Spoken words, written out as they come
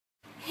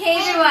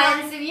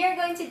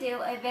going to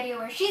do a video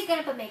where she's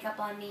gonna put makeup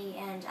on me,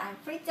 and I'm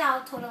freaked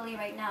out totally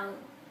right now.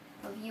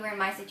 If you were in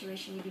my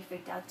situation, you'd be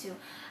freaked out too.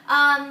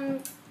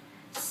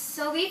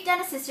 So we've done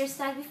a sister's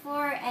tag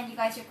before, and you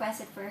guys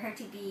requested for her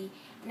to be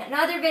in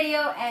another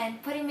video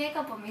and putting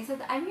makeup on me. So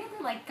I'm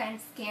really like kind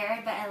of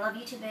scared, but I love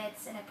you to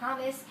bits, and I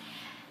promise,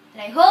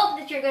 and I hope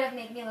that you're gonna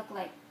make me look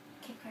like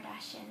Kim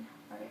Kardashian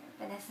or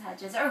Vanessa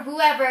Hudgens or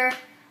whoever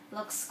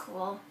looks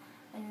cool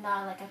and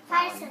not like a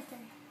clown.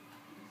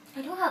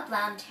 I don't have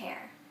blonde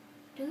hair.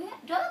 Do I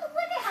look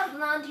like I have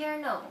blonde hair?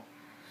 No.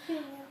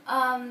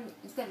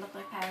 You could look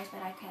like Paris,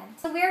 but I can't.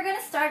 So we're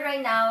gonna start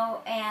right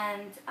now,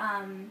 and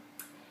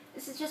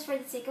this is just for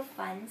the sake of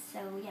fun. So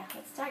yeah,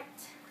 let's start.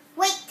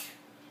 Wait.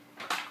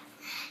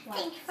 What?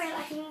 Thank you for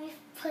letting me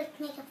put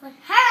makeup on her.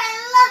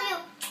 I love you.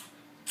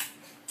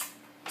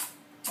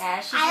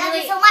 Yeah, I love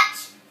you so much.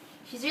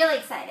 She's really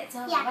excited. So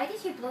yeah. Why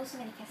did you blow so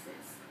many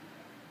kisses?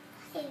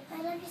 Hey,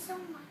 I love you so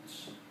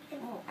much.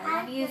 Oh, I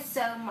love you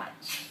so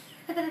much.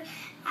 I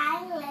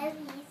love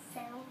you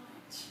so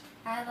much.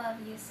 I love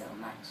you so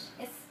much.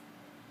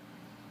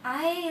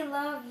 I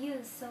love you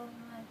so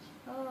much.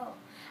 Oh,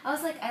 I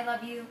was like, I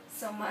love you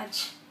so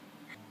much.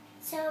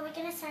 So we're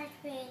gonna start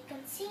with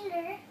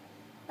concealer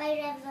by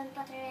Revlon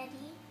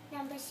Potteretti,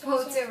 number 6.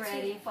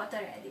 Potteretti.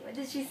 What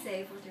did she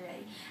say?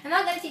 Potteretti. I'm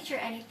not gonna teach her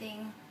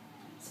anything,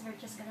 so we're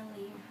just gonna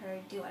leave her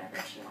do whatever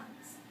she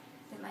wants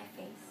with my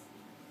face.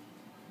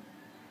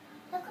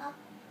 Look up.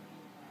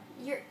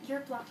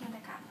 You're blocking the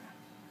camera.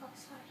 Oh,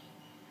 sorry.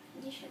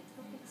 You should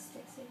open the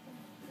stick so you can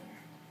hear.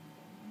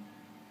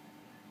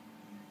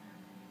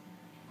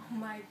 Oh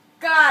my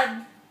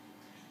God!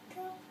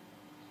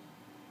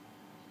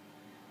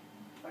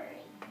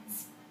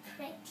 It's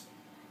pretty.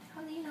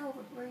 How do you know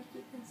where you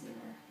keep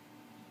concealer?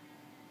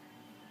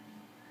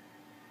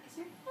 Is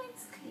your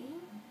face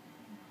clean?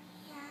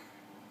 Yeah.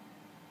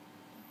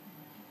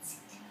 It's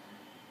clean.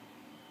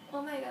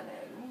 Oh my God,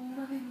 I'm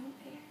moving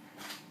there.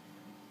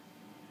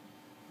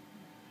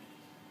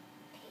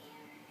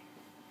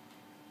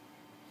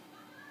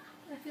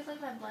 I feel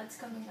like my blood's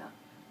coming up.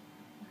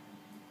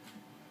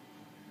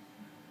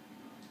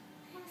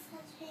 I'm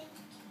massaging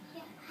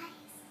your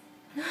eyes.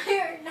 No,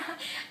 you're not.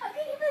 How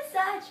can you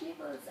massage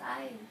people's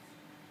eyes?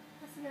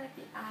 That's gonna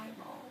be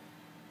eyeball.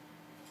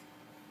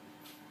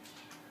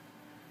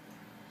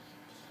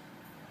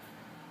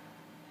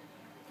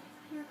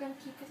 You're gonna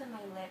keep it on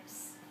my lips.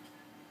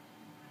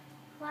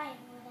 Why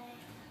would I?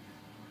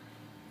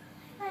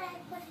 Why would I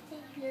put it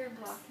in? You're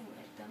blocking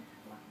it. Don't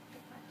block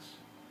too much.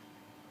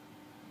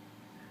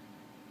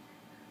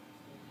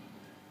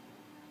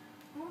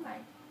 Oh my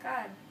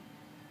God.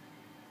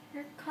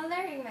 You're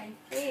coloring my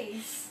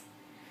face.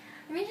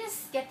 Let me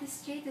just get this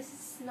straight. This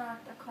is not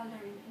a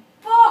coloring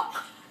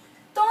book.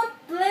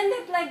 Don't blend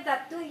it like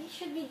that. Dude, you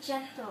should be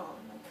gentle,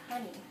 like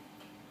honey.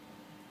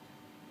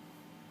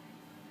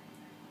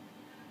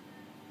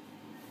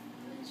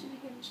 You should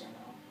become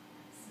gentle.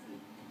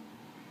 Sweet.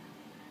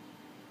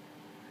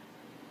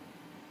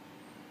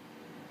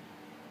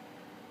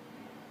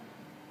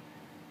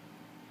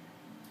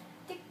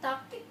 Tick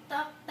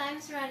tock,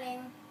 time's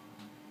running.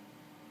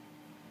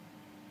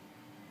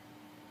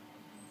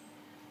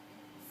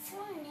 So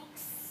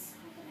next,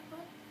 I'm gonna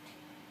put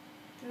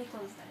Let me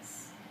close this.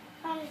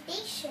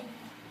 foundation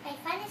by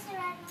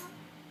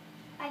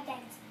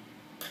Organza.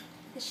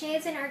 The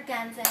shade's in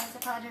Organza as a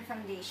powder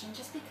foundation,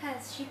 just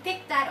because she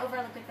picked that over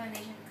liquid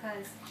foundation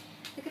because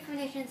liquid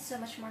foundation is so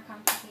much more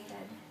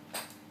complicated.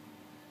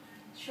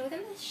 Show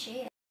them the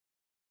shade.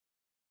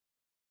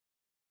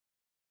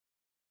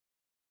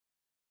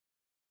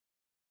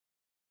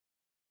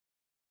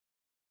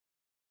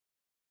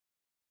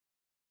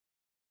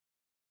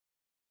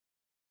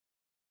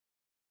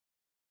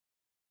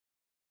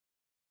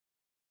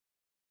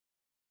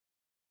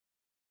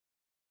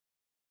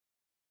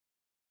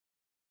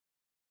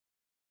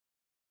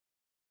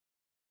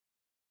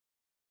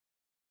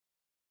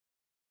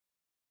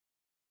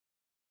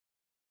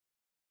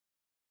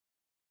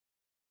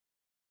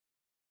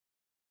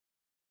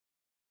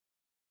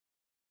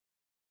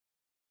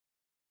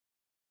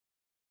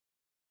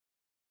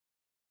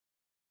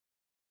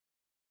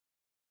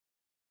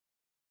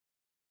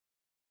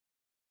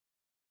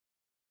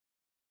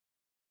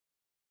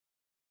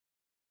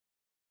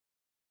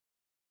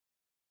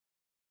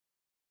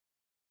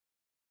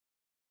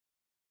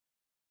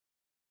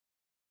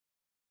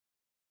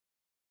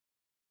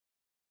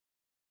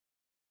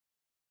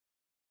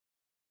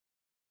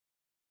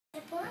 I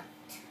put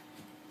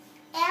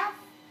Elf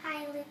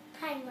Highlight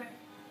Primer.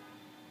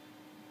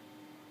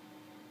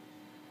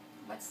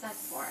 What's that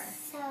for?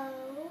 So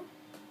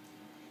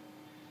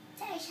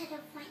the eyeshadow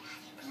of my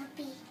eye will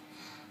be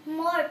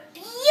more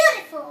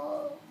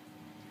beautiful.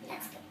 Yeah.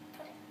 Let's go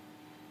put it.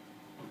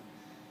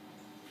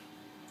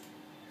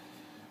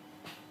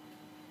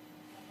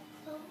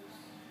 Close my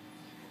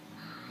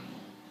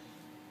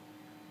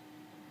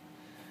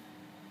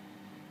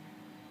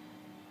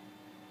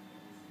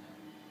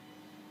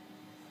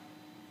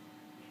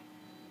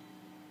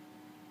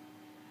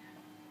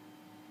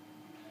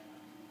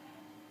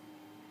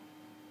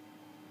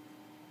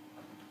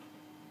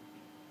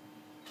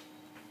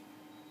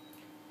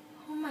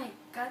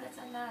god, that's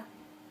a lot.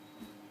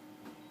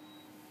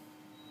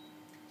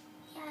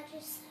 The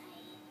other side.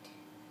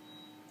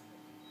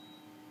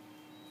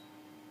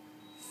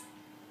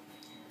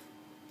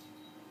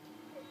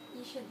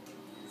 You should do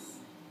this.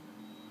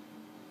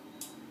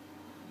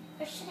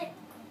 Or should I go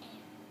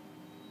there?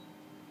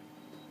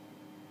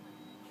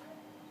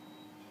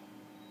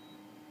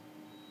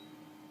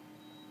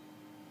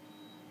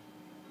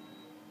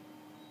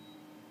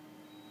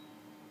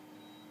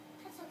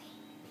 That's okay.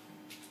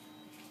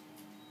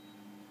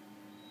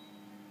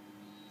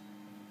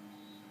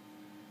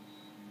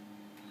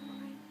 Oh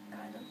my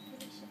god, don't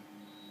finish it.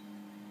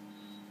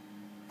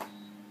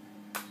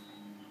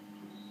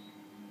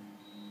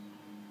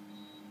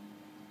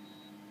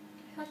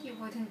 I thought you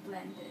wouldn't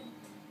blend it.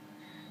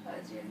 I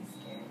was really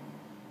scared.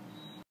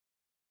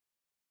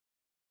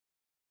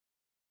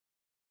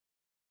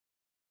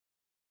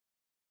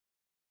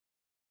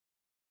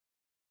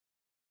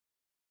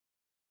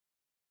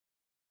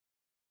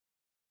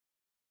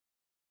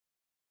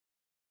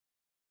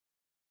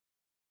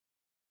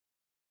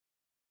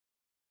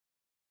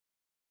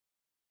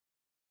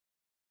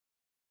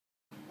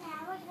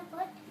 Now we're gonna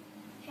put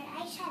her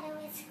eyeshadow.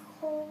 It's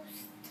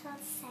Coastal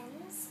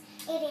Sense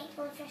 88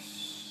 Ultra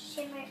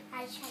Shimmer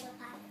Eyeshadow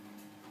Palette.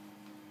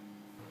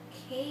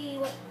 Okay,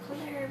 what color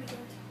are we going to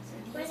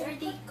use? What These are is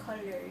the it?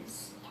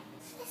 colors. Yeah,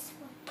 it's this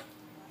one.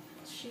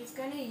 She's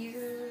gonna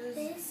use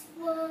This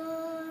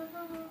one.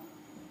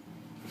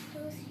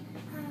 Close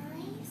your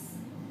eyes.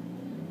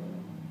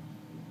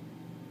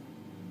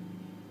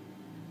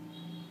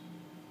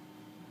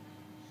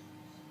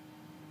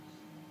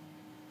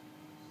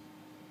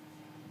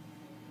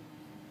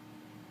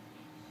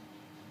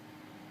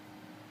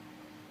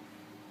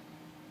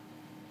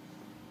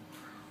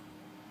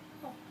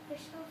 Oh, you're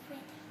so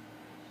pretty.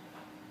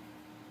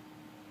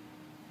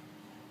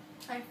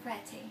 I'm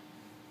pretty.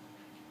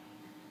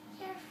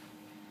 You're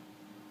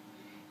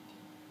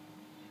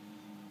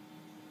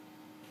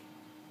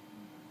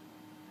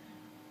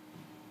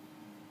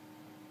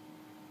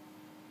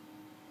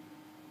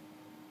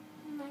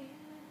My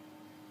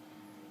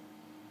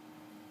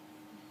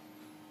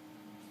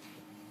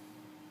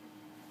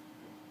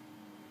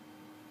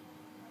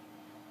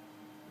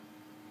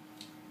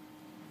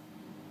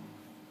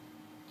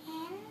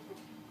and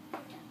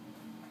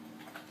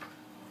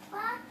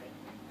what?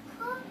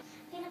 Cool.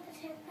 We're gonna put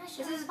her brush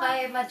This on is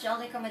by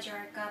Majolica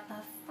Majorca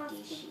Puff the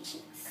cheeks.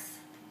 Cheeks.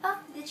 Puff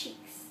the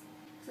Cheeks.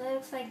 So it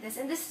looks like this.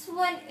 And this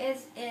one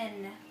is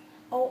in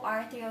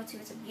OR302.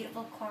 It's a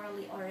beautiful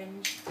corally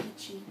orange,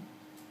 peachy.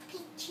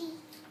 Peachy.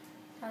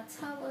 That's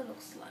how it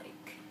looks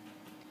like.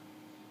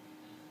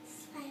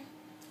 Smile.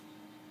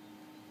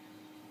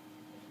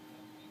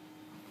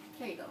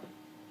 Here you go.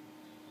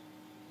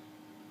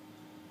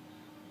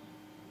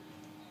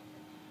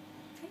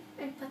 Have you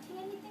been putting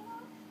anything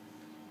on?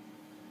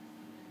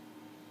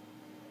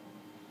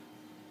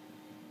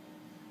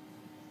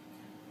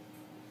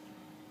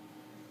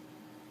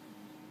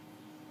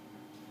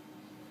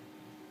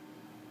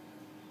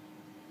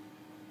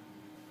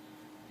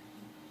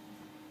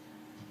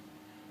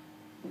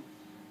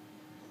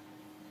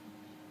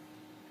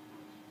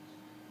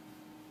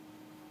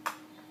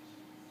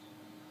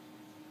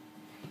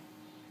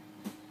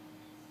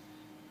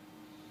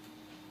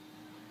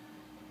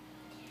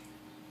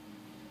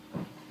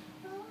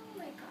 Oh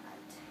my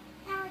god.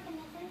 Now we're gonna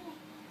do it.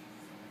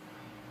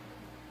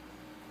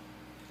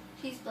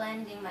 She's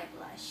blending my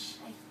blush,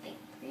 I think.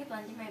 Are you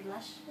blending my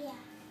blush? Yeah.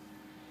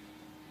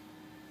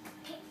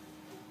 Okay.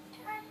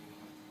 Turn.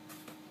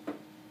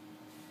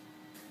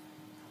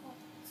 Hold.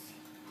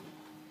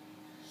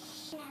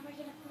 Now we're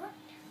gonna put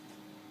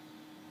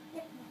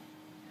lip balm.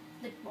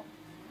 Lip balm.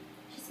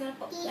 She's gonna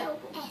put lip balm.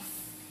 EOS.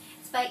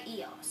 It's by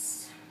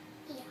EOS.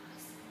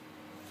 EOS.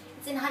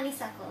 It's in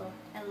honeysuckle.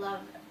 I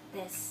love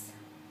this.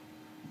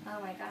 Oh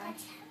my god.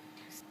 That's how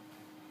it does.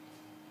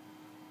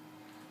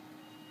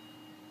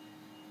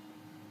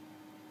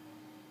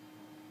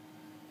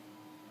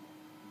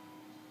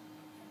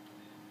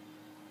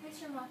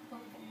 Where's your mouth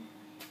open?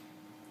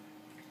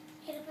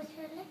 You're gonna put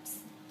your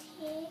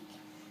lipstick.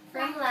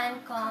 From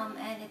Lancome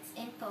and it's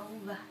in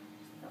Fauve.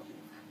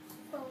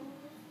 Oh.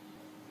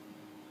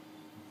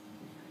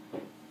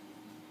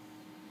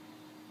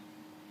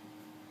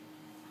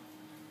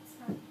 It's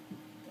not there.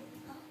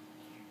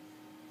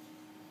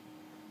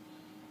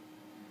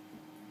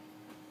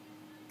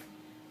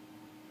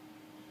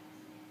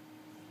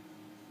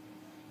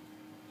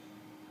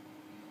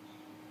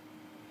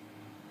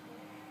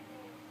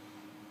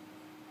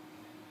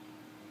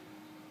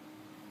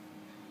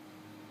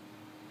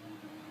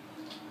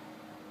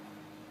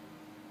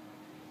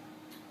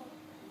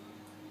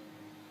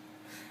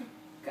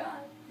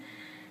 God.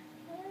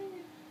 What are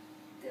you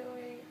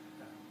doing?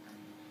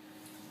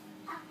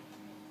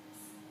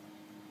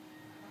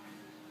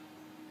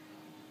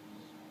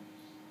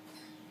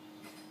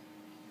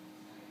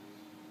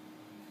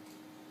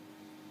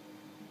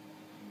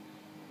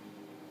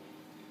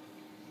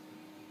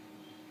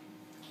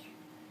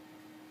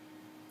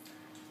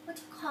 What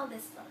do you call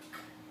this look?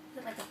 Is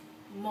it like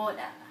a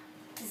moda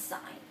design?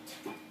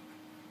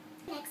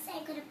 Next,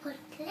 I'm gonna put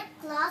lip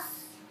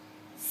gloss,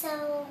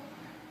 so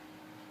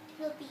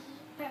it will be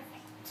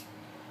perfect.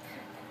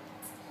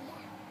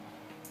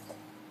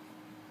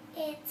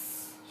 Yeah.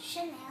 It's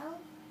Chanel,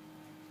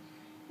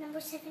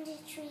 number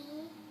 73.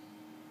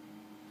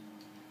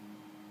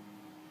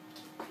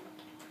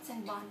 It's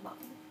in Bon Bon.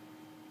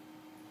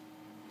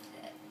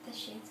 The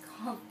shade's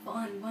called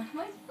Bon Bon.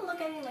 Why do you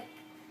look at me like...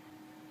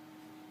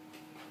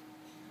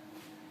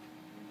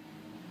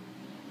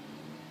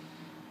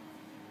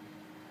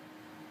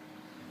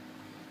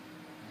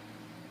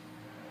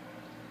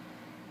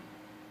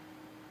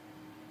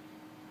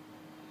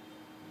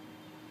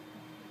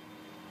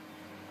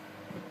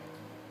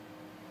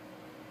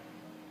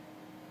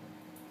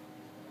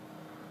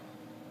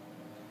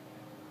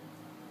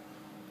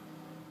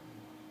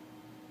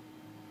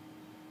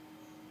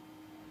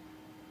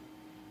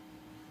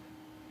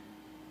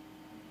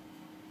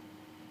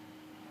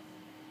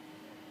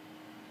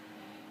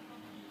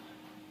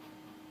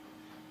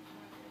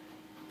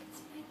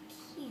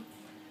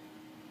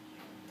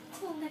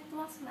 Oh, lip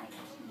gloss my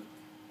teeth.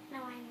 No,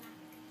 I'm not.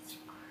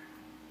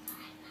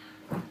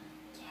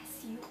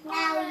 Yes, you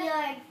Now are.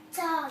 you're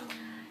done.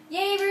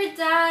 Yay, we're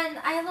done.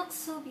 I look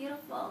so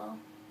beautiful.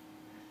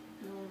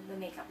 No, the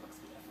makeup looks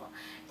beautiful.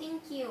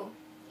 Thank you.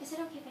 Is it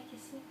okay if I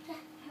kiss you? Yeah.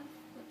 Have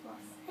lip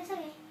gloss. It's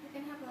okay. You're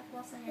gonna have lip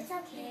gloss on your It's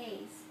okay.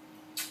 face.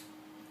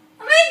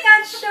 Oh my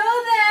god,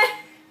 show them!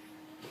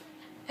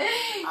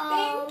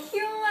 Oh. Thank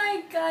you,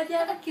 my god. You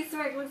have a kiss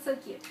mark. It looks so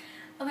cute.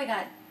 Oh my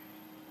god.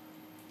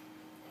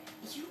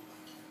 You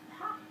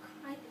rock.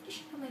 I think you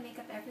should put my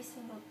makeup every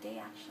single day,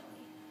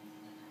 actually.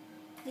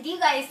 What do you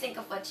guys think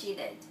of what she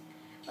did?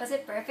 Was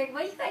it perfect?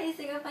 What do you guys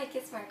think of my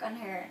kiss mark on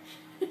her?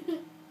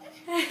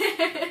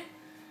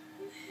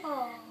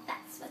 Oh.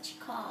 That's what you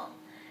call.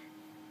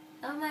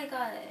 Oh my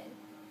god.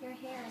 Your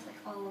hair is like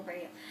all over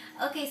you.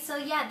 Okay, so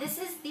yeah, this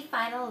is the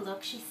final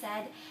look, she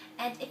said.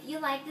 And if you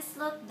like this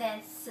look,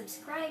 then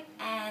subscribe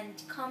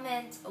and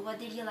comment what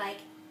did you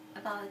like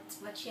about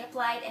what she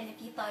applied. And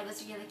if you thought it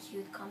was really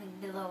cute,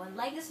 comment below and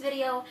like this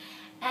video.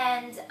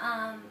 And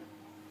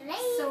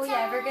so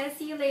yeah, we're gonna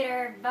see you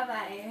later. Bye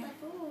bye.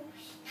 Bye-bye.